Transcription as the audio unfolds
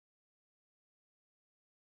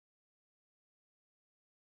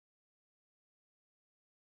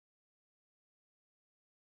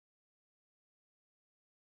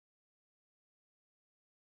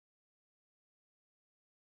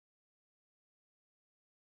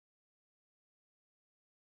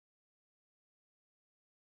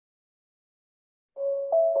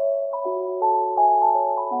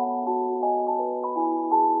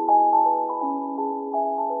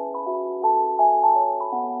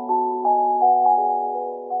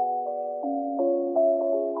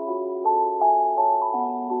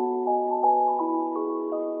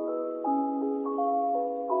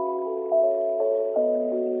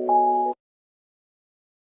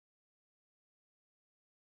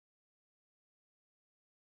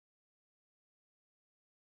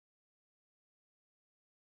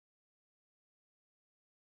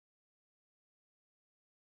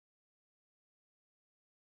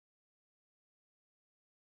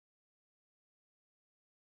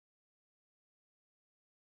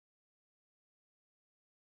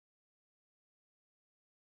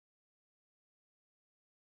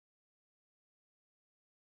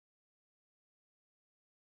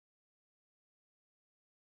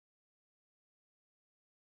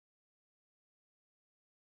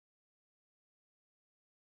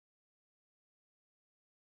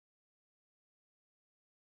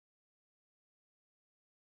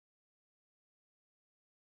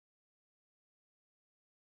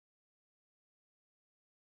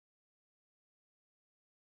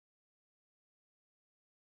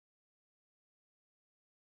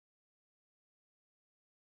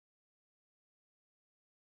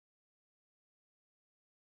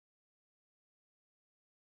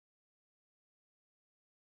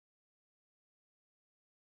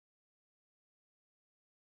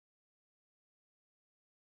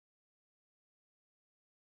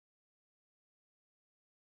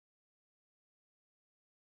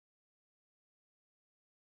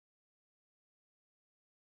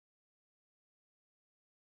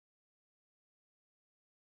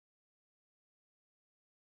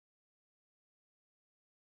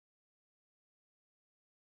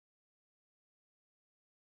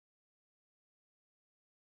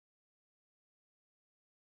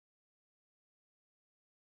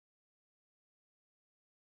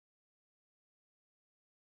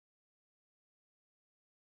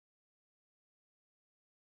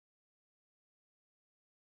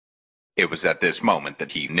It was at this moment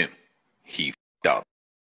that he knew. He f***ed up.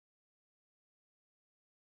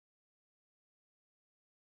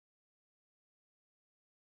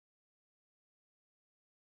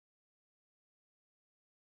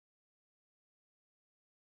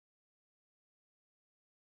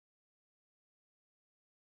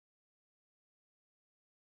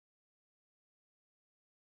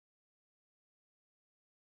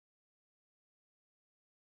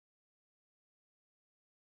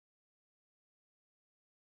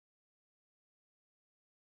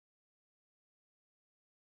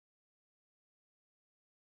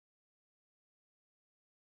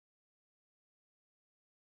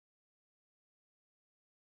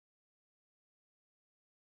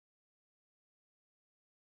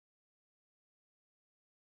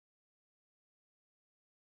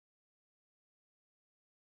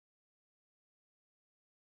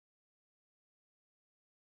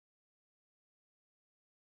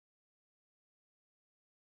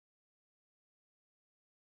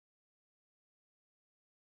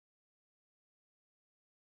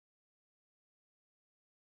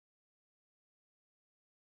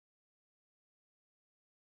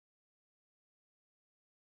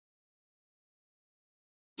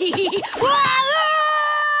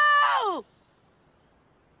 Wahoo!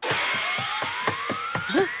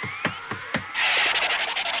 Huh?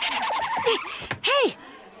 Hey,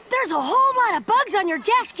 there's a whole lot of bugs on your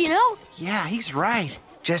desk, you know? Yeah, he's right.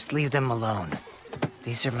 Just leave them alone.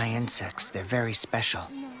 These are my insects. They're very special.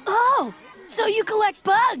 Oh, so you collect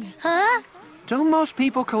bugs, huh? Don't most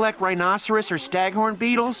people collect rhinoceros or staghorn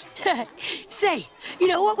beetles? Say, you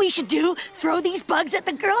know what we should do? Throw these bugs at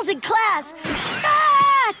the girls in class.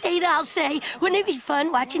 They'd all say, wouldn't it be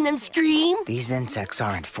fun watching them scream? These insects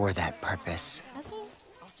aren't for that purpose.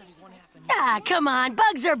 Ah, come on,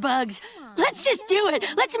 bugs are bugs. Let's just do it.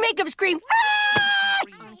 Let's make them scream. Ah!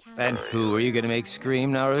 And who are you gonna make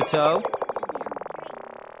scream, Naruto?